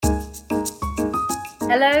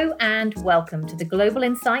Hello and welcome to the Global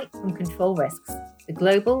Insight from Control Risks, the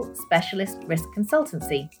Global Specialist Risk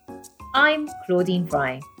Consultancy. I'm Claudine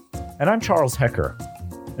Fry. And I'm Charles Hecker.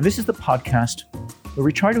 And this is the podcast where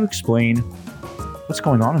we try to explain what's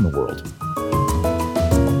going on in the world.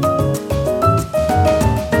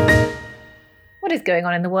 What is going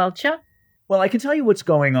on in the world, Chuck? Well, I can tell you what's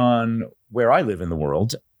going on where I live in the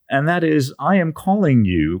world. And that is, I am calling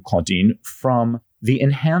you, Claudine, from the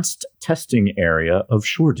enhanced testing area of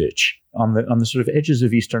Shoreditch on the sort of edges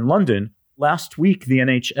of eastern London. Last week, the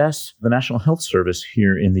NHS, the National Health Service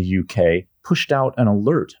here in the UK, pushed out an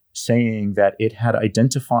alert saying that it had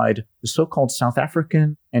identified the so-called South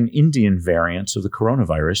African and Indian variants of the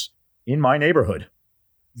coronavirus in my neighborhood.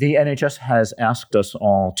 The NHS has asked us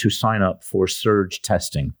all to sign up for surge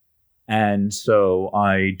testing. And so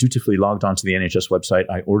I dutifully logged onto the NHS website.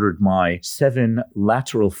 I ordered my 7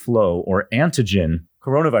 lateral flow or antigen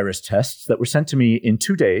coronavirus tests that were sent to me in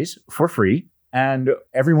 2 days for free. And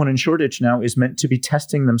everyone in Shoreditch now is meant to be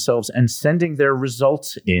testing themselves and sending their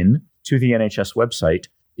results in to the NHS website.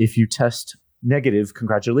 If you test negative,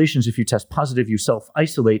 congratulations. If you test positive, you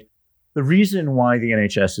self-isolate. The reason why the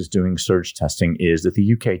NHS is doing surge testing is that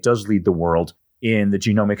the UK does lead the world in the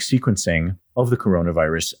genomic sequencing of the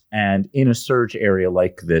coronavirus. And in a surge area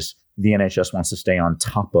like this, the NHS wants to stay on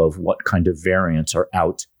top of what kind of variants are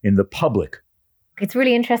out in the public. It's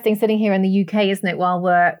really interesting sitting here in the UK, isn't it, while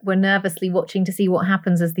we're nervously watching to see what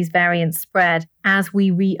happens as these variants spread as we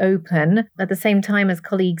reopen, at the same time as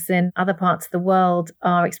colleagues in other parts of the world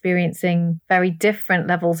are experiencing very different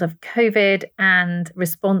levels of COVID and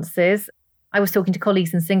responses. I was talking to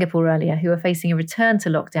colleagues in Singapore earlier who are facing a return to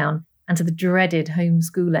lockdown and to the dreaded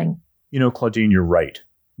homeschooling. You know, Claudine, you're right.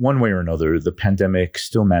 One way or another, the pandemic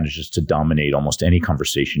still manages to dominate almost any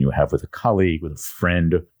conversation you have with a colleague, with a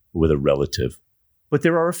friend, or with a relative. But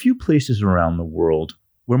there are a few places around the world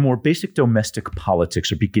where more basic domestic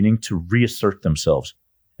politics are beginning to reassert themselves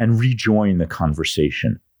and rejoin the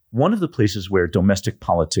conversation. One of the places where domestic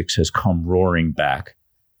politics has come roaring back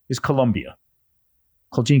is Colombia.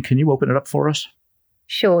 Claudine, can you open it up for us?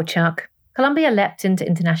 Sure, Chuck. Colombia leapt into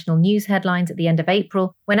international news headlines at the end of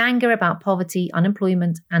April when anger about poverty,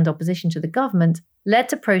 unemployment, and opposition to the government led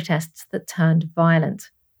to protests that turned violent.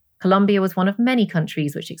 Colombia was one of many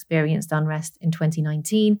countries which experienced unrest in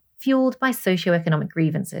 2019, fueled by socioeconomic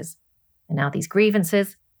grievances. And now these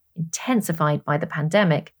grievances, intensified by the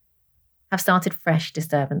pandemic, have started fresh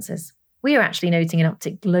disturbances. We are actually noting an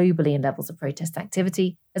uptick globally in levels of protest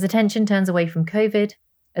activity as attention turns away from COVID,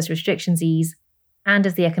 as restrictions ease, and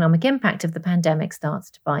as the economic impact of the pandemic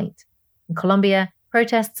starts to bite. In Colombia,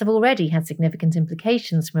 protests have already had significant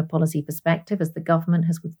implications from a policy perspective as the government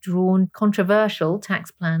has withdrawn controversial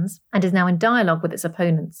tax plans and is now in dialogue with its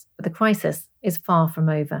opponents, but the crisis is far from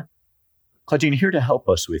over. Claudine, here to help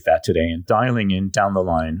us with that today and dialing in down the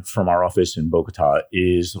line from our office in Bogota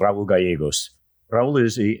is Raul Gallegos. Raul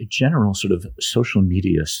is a general sort of social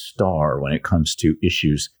media star when it comes to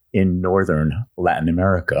issues in northern Latin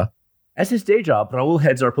America. As his day job, Raul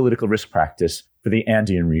heads our political risk practice for the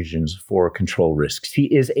Andean regions for Control Risks.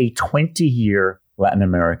 He is a 20-year Latin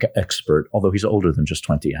America expert, although he's older than just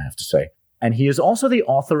 20, I have to say. And he is also the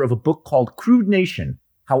author of a book called Crude Nation,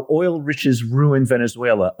 How Oil Riches Ruin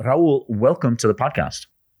Venezuela. Raul, welcome to the podcast.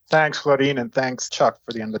 Thanks, Claudine, and thanks, Chuck,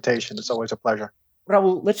 for the invitation. It's always a pleasure.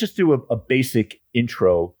 Raul, let's just do a basic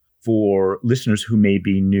intro for listeners who may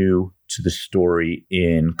be new to the story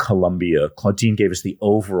in Colombia. Claudine gave us the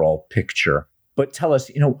overall picture, but tell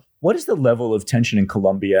us, what is the level of tension in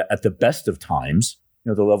Colombia at the best of times?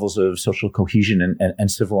 The levels of social cohesion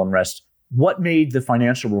and civil unrest. What made the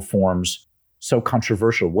financial reforms so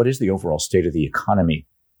controversial? What is the overall state of the economy?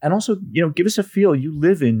 And also, give us a feel. You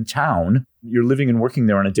live in town. You're living and working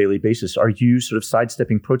there on a daily basis. Are you sort of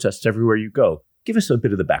sidestepping protests everywhere you go? Give us a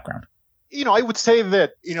bit of the background. I would say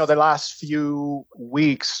that, the last few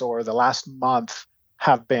weeks or the last month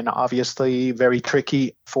have been obviously very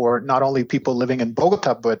tricky for not only people living in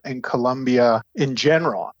Bogota, but in Colombia in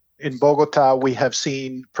general. In Bogota, we have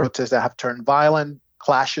seen protests that have turned violent,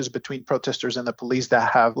 clashes between protesters and the police that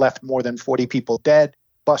have left more than 40 people dead.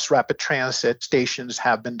 Bus rapid transit stations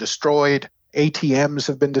have been destroyed. ATMs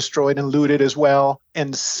have been destroyed and looted as well.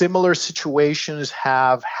 And similar situations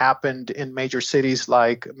have happened in major cities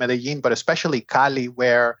like Medellin, but especially Cali,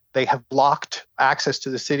 where they have blocked access to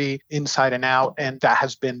the city inside and out. And that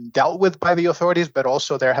has been dealt with by the authorities, but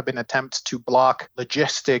also there have been attempts to block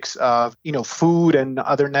logistics of, food and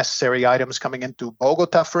other necessary items coming into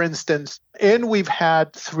Bogota, for instance. And we've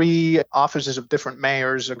had 3 offices of different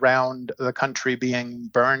mayors around the country being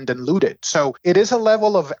burned and looted. So it is a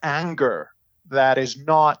level of anger that is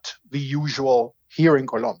not the usual here in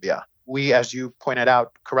Colombia. We, as you pointed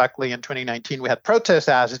out correctly, in 2019, we had protests,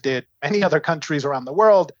 as did many other countries around the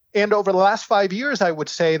world. And over the last 5 years, I would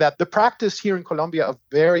say that the practice here in Colombia of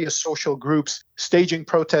various social groups staging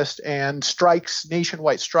protests and strikes,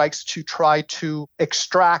 nationwide strikes, to try to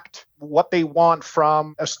extract what they want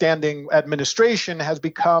from a standing administration has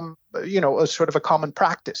become, a sort of a common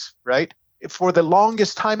practice, right? For the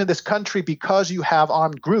longest time in this country, because you have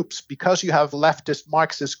armed groups, because you have leftist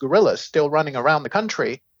Marxist guerrillas still running around the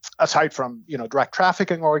country, aside from, drug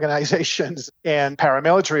trafficking organizations and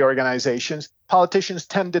paramilitary organizations, politicians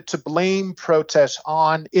tended to blame protests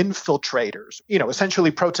on infiltrators, essentially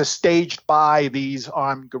protests staged by these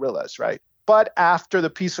armed guerrillas, right? But after the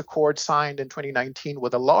peace accord signed in 2019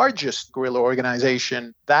 with the largest guerrilla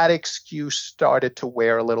organization, that excuse started to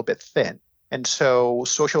wear a little bit thin. And so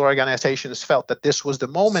social organizations felt that this was the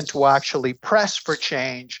moment to actually press for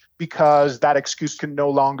change, because that excuse can no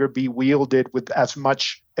longer be wielded with as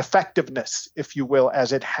much effectiveness, if you will,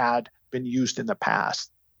 as it had been used in the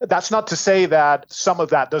past. That's not to say that some of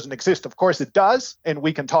that doesn't exist. Of course it does, and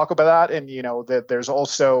we can talk about that. And, that there's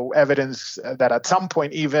also evidence that at some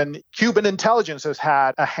point even Cuban intelligence has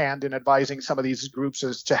had a hand in advising some of these groups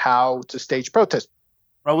as to how to stage protests.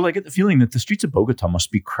 Raul, I get the feeling that the streets of Bogota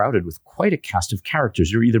must be crowded with quite a cast of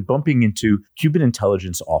characters. You're either bumping into Cuban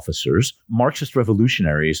intelligence officers, Marxist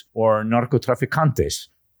revolutionaries, or narcotraficantes.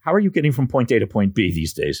 How are you getting from point A to point B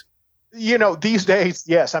these days? These days,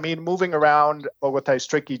 yes. Moving around Bogota is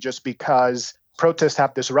tricky just because protests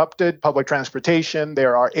have disrupted public transportation.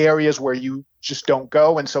 There are areas where you just don't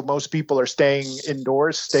go. And so most people are staying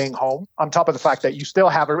indoors, staying home, on top of the fact that you still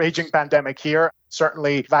have a raging pandemic here.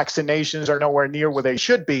 Certainly vaccinations are nowhere near where they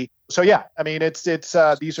should be. So yeah, it's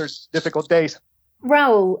these are difficult days.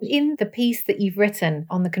 Raul, in the piece that you've written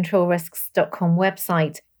on the controlrisks.com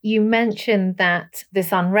website, you mentioned that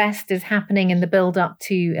this unrest is happening in the build-up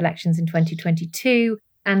to elections in 2022,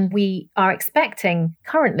 and we are expecting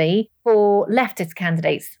currently for leftist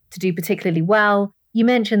candidates to do particularly well. You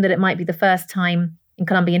mentioned that it might be the first time in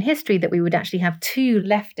Colombian history that we would actually have two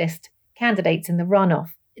leftist candidates in the runoff.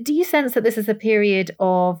 Do you sense that this is a period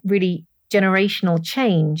of really generational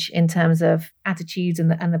change in terms of attitudes and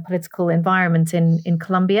the political environment in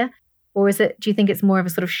Colombia? Or do you think it's more of a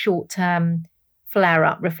sort of short-term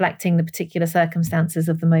flare-up reflecting the particular circumstances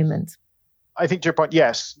of the moment? I think to your point,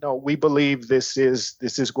 yes. No, we believe this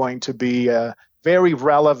is going to be very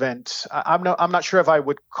relevant. I'm not sure if I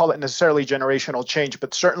would call it necessarily generational change,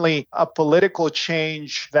 but certainly a political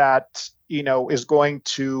change that, is going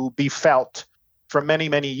to be felt for many,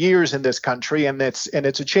 many years in this country. And it's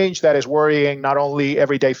a change that is worrying not only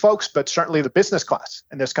everyday folks, but certainly the business class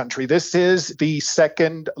in this country. This is the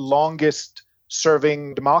second longest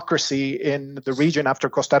serving democracy in the region after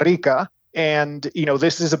Costa Rica. And,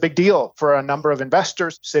 this is a big deal for a number of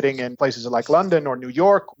investors sitting in places like London or New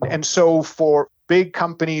York. And so for big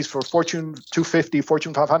companies, for Fortune 250,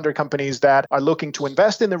 Fortune 500 companies that are looking to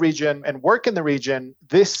invest in the region and work in the region,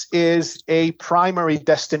 this is a primary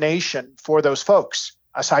destination for those folks,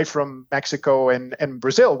 aside from Mexico and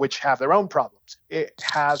Brazil, which have their own problems. It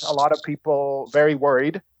has a lot of people very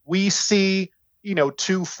worried. We see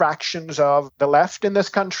two fractions of the left in this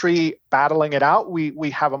country battling it out. We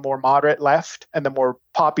have a more moderate left and the more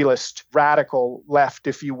populist, radical left,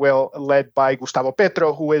 if you will, led by Gustavo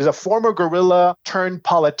Petro, who is a former guerrilla turned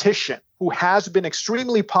politician who has been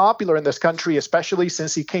extremely popular in this country, especially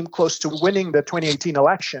since he came close to winning the 2018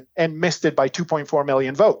 election and missed it by 2.4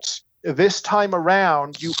 million votes. This time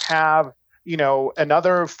around, you have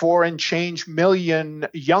another 4 and change million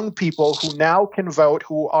young people who now can vote,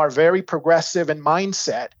 who are very progressive in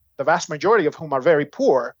mindset, the vast majority of whom are very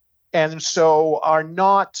poor, and so are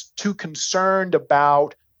not too concerned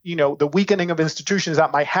about, the weakening of institutions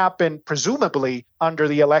that might happen, presumably, under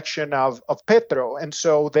the election of Petro. And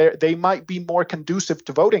so they might be more conducive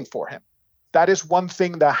to voting for him. That is one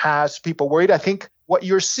thing that has people worried. I think what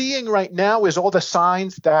you're seeing right now is all the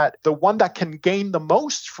signs that the one that can gain the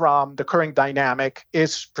most from the current dynamic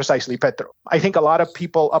is precisely Petro. I think a lot of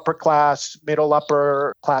people, upper class, middle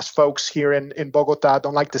upper class folks here in Bogota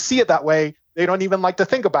don't like to see it that way. They don't even like to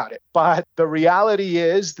think about it. But the reality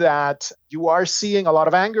is that you are seeing a lot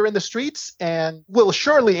of anger in the streets, and we'll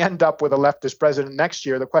surely end up with a leftist president next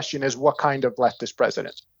year. The question is, what kind of leftist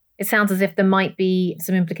president? It sounds as if there might be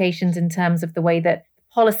some implications in terms of the way that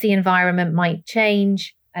policy environment might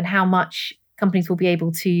change and how much companies will be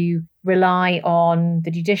able to rely on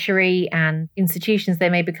the judiciary and institutions they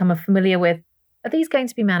may become familiar with. Are these going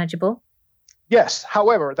to be manageable? Yes.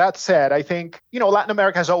 However, that said, I think, Latin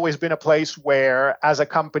America has always been a place where, as a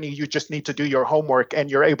company, you just need to do your homework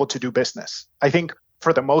and you're able to do business. I think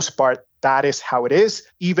for the most part, that is how it is,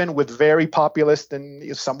 even with very populist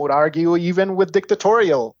and some would argue even with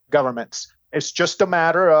dictatorial governments. It's just a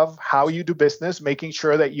matter of how you do business, making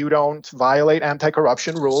sure that you don't violate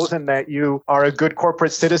anti-corruption rules and that you are a good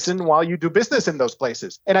corporate citizen while you do business in those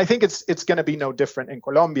places. And I think it's going to be no different in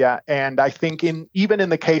Colombia. And I think even in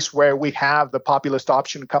the case where we have the populist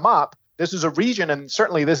option come up, this is a region, and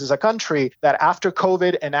certainly this is a country that after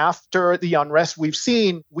COVID and after the unrest we've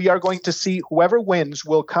seen, we are going to see whoever wins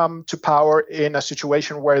will come to power in a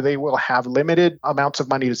situation where they will have limited amounts of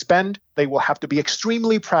money to spend. They will have to be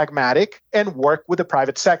extremely pragmatic and work with the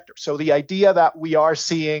private sector. So the idea that we are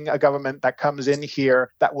seeing a government that comes in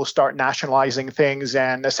here that will start nationalizing things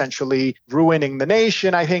and essentially ruining the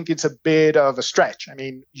nation, I think it's a bit of a stretch. I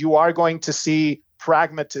mean, you are going to see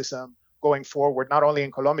pragmatism going forward, not only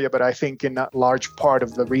in Colombia, but I think in a large part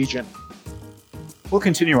of the region. We'll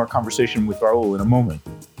continue our conversation with Raul in a moment.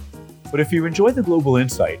 But if you enjoy the Global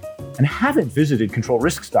Insight and haven't visited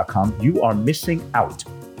controlrisks.com, you are missing out.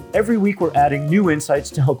 Every week, we're adding new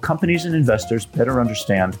insights to help companies and investors better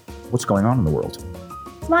understand what's going on in the world.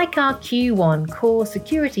 Like our Q1 Core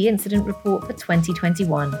Security Incident Report for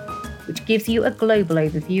 2021, which gives you a global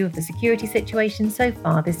overview of the security situation so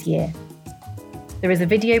far this year. There is a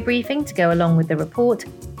video briefing to go along with the report,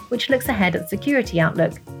 which looks ahead at the security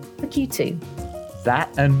outlook for Q2. That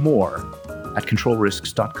and more at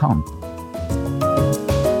controlrisks.com.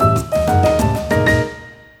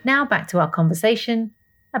 Now back to our conversation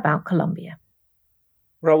about Colombia.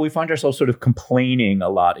 Well, we find ourselves sort of complaining a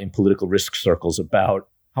lot in political risk circles about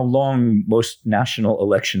how long most national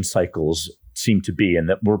election cycles seem to be, and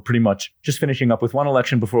that we're pretty much just finishing up with one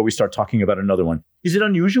election before we start talking about another one. Is it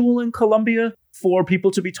unusual in Colombia for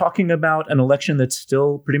people to be talking about an election that's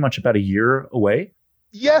still pretty much about a year away?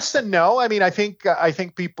 Yes and no. I mean, I think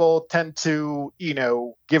people tend to,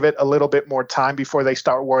 give it a little bit more time before they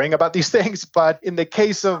start worrying about these things. But in the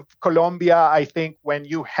case of Colombia, I think when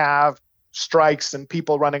you have strikes and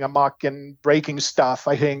people running amok and breaking stuff,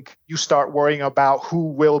 I think you start worrying about who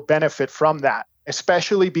will benefit from that,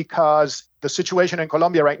 especially because the situation in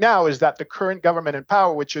Colombia right now is that the current government in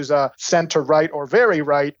power, which is a center-right or very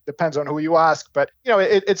right, depends on who you ask, but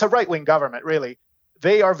it's a right-wing government, really.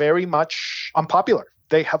 They are very much unpopular.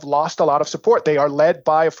 They have lost a lot of support. They are led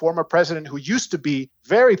by a former president who used to be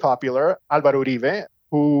very popular, Álvaro Uribe,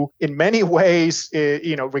 who in many ways,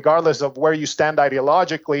 regardless of where you stand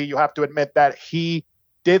ideologically, you have to admit that he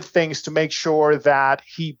did things to make sure that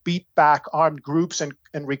he beat back armed groups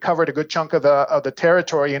and recovered a good chunk of the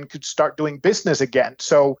territory and could start doing business again.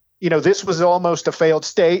 So, this was almost a failed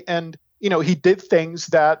state. And, he did things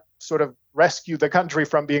that sort of rescued the country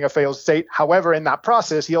from being a failed state. However, in that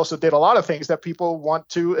process, he also did a lot of things that people want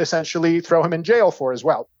to essentially throw him in jail for as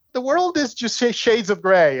well. The world is just shades of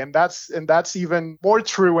gray, and that's even more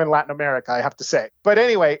true in Latin America, I have to say. But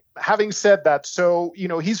anyway, having said that, so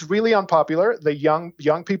he's really unpopular. The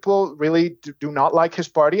young people really do not like his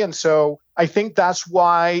party, and so I think that's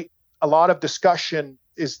why a lot of discussion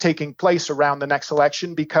is taking place around the next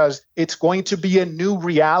election, because it's going to be a new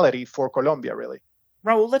reality for Colombia, really.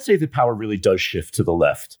 Raul, let's say the power really does shift to the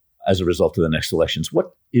left as a result of the next elections.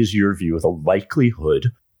 What is your view of the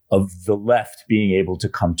likelihood of the left being able to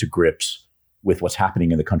come to grips with what's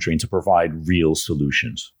happening in the country and to provide real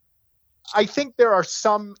solutions? I think there are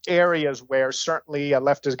some areas where certainly a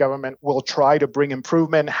leftist government will try to bring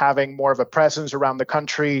improvement, having more of a presence around the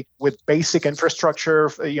country with basic infrastructure,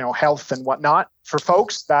 health and whatnot. For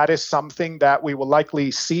folks, that is something that we will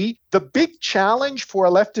likely see. The big challenge for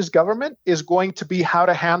a leftist government is going to be how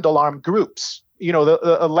to handle armed groups. The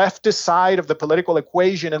leftist side of the political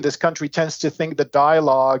equation in this country tends to think that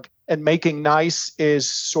dialogue and making nice is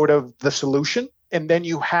sort of the solution. And then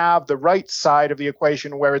you have the right side of the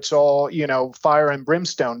equation where it's all, fire and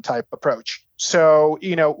brimstone type approach. So,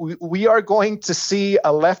 we are going to see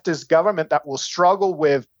a leftist government that will struggle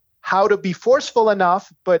with how to be forceful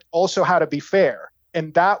enough, but also how to be fair.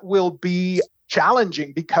 And that will be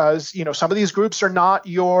challenging because, some of these groups are not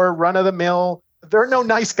your run-of-the-mill. There are no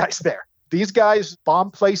nice guys there. These guys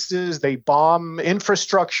bomb places, they bomb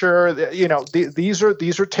infrastructure. These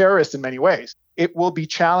are terrorists in many ways. It will be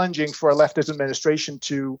challenging for a leftist administration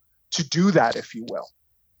to do that, if you will.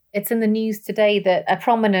 It's in the news today that a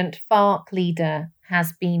prominent FARC leader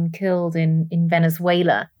has been killed in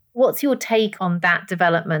Venezuela. What's your take on that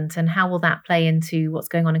development, and how will that play into what's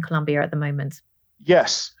going on in Colombia at the moment?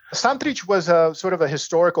 Yes. Santrich was a sort of a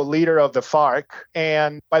historical leader of the FARC.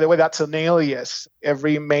 And by the way, that's an alias.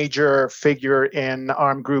 Every major figure in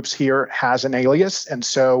armed groups here has an alias. And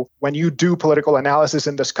so when you do political analysis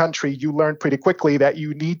in this country, you learn pretty quickly that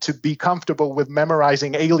you need to be comfortable with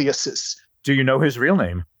memorizing aliases. Do you know his real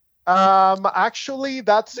name? Actually,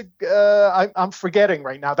 I'm forgetting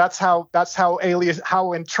right now. That's how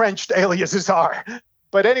entrenched aliases are.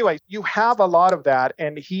 But anyway, you have a lot of that.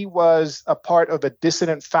 And he was a part of a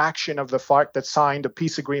dissident faction of the FARC that signed a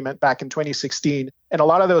peace agreement back in 2016. And a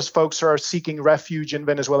lot of those folks are seeking refuge in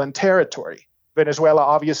Venezuelan territory. Venezuela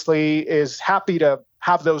obviously is happy to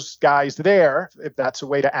have those guys there, if that's a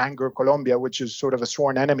way to anger Colombia, which is sort of a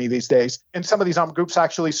sworn enemy these days. And some of these armed groups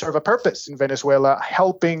actually serve a purpose in Venezuela,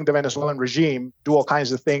 helping the Venezuelan regime do all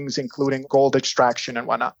kinds of things, including gold extraction and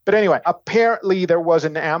whatnot. But anyway, apparently there was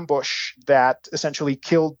an ambush that essentially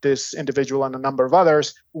killed this individual and a number of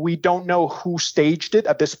others. We don't know who staged it.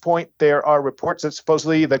 At this point, there are reports that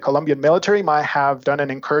supposedly the Colombian military might have done an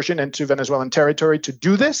incursion into Venezuelan territory to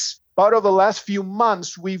do this. But over the last few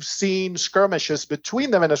months, we've seen skirmishes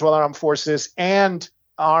between the Venezuelan armed forces and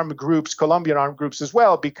armed groups, Colombian armed groups as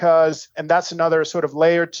well, because, and that's another sort of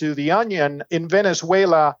layer to the onion, in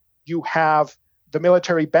Venezuela, you have the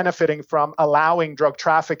military benefiting from allowing drug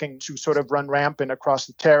trafficking to sort of run rampant across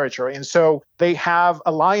the territory. And so they have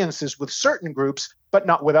alliances with certain groups, but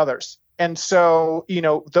not with others. And so,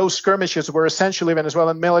 those skirmishes were essentially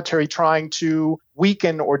Venezuelan military trying to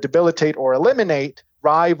weaken or debilitate or eliminate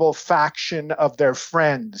rival faction of their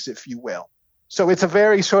friends, if you will. So it's a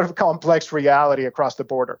very sort of complex reality across the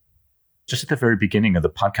border. Just at the very beginning of the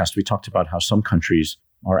podcast, we talked about how some countries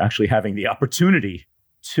are actually having the opportunity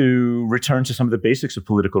to return to some of the basics of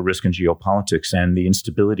political risk and geopolitics and the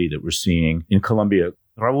instability that we're seeing in Colombia.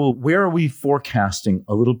 Raul, where are we forecasting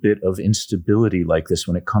a little bit of instability like this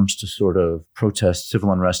when it comes to sort of protests,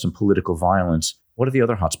 civil unrest, and political violence? What are the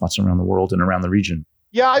other hotspots around the world and around the region?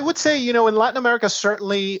 Yeah, I would say, in Latin America,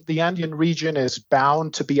 certainly the Andean region is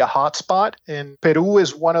bound to be a hotspot. And Peru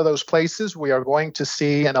is one of those places. We are going to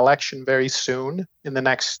see an election very soon in the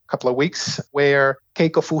next couple of weeks where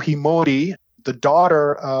Keiko Fujimori, the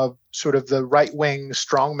daughter of sort of the right-wing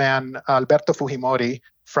strongman Alberto Fujimori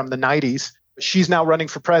from the 90s, she's now running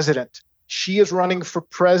for president. She is running for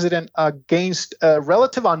president against a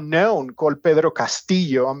relative unknown called Pedro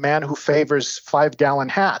Castillo, a man who favors 5-gallon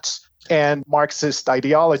hats and Marxist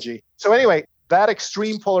ideology. So anyway, that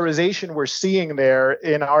extreme polarization we're seeing there,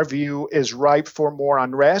 in our view, is ripe for more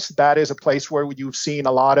unrest. That is a place where you've seen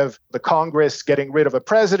a lot of the Congress getting rid of a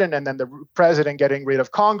president and then the president getting rid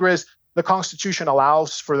of Congress. The Constitution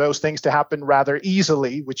allows for those things to happen rather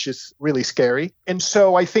easily, which is really scary. And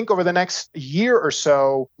so I think over the next year or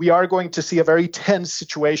so, we are going to see a very tense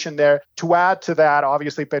situation there. To add to that,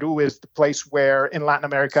 obviously, Peru is the place where in Latin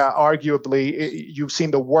America, arguably, you've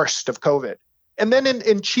seen the worst of COVID. And then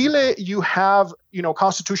in Chile, you have,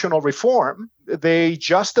 constitutional reform. They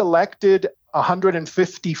just elected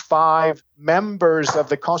 155 members of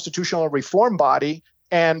the constitutional reform body,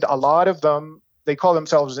 and a lot of them, they call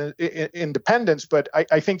themselves independents, but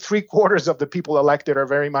I think 3/4 of the people elected are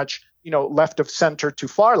very much, left of center to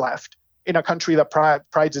far left in a country that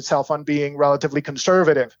prides itself on being relatively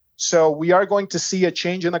conservative. So we are going to see a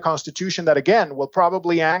change in the Constitution that, again, will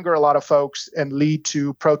probably anger a lot of folks and lead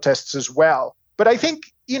to protests as well. But I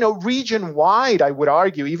think, region-wide, I would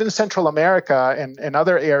argue, even Central America and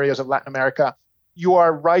other areas of Latin America, you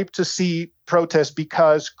are ripe to see protests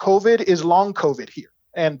because COVID is long COVID here.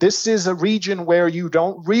 And this is a region where you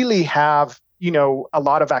don't really have, a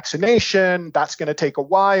lot of vaccination. That's going to take a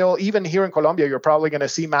while. Even here in Colombia, you're probably going to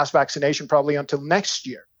see mass vaccination probably until next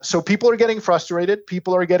year. So people are getting frustrated.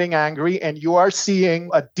 People are getting angry. And you are seeing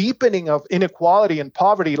a deepening of inequality and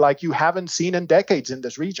poverty like you haven't seen in decades in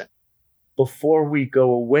this region. Before we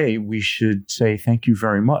go away, we should say thank you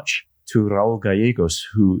very much to Raul Gallegos,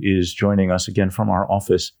 who is joining us again from our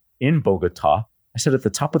office in Bogota. I said at the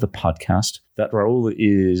top of the podcast that Raul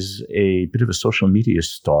is a bit of a social media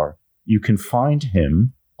star. You can find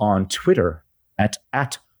him on Twitter at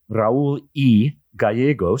Raul E.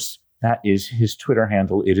 Gallegos. That is his Twitter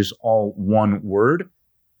handle. It is all one word.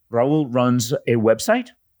 Raul runs a website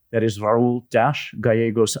that is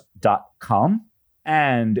raul-gallegos.com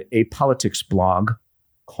and a politics blog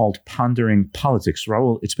called Pondering Politics.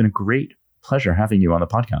 Raul, it's been a great pleasure having you on the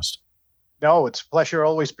podcast. No, it's a pleasure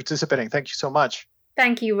always participating. Thank you so much.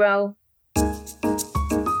 Thank you, Raul.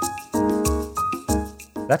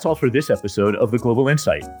 That's all for this episode of The Global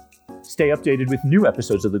Insight. Stay updated with new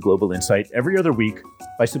episodes of The Global Insight every other week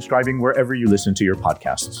by subscribing wherever you listen to your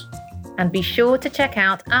podcasts. And be sure to check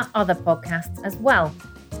out our other podcasts as well,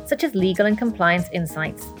 such as Legal and Compliance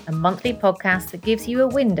Insights, a monthly podcast that gives you a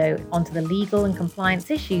window onto the legal and compliance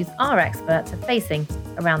issues our experts are facing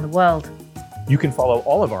around the world. You can follow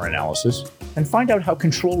all of our analysis and find out how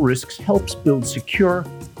Control Risks helps build secure,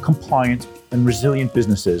 compliant, and resilient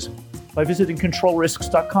businesses by visiting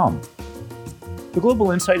controlrisks.com. The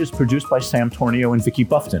Global Insight is produced by Sam Tornio and Vicky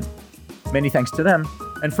Buffton. Many thanks to them.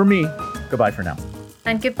 And for me, goodbye for now.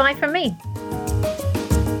 And goodbye from me.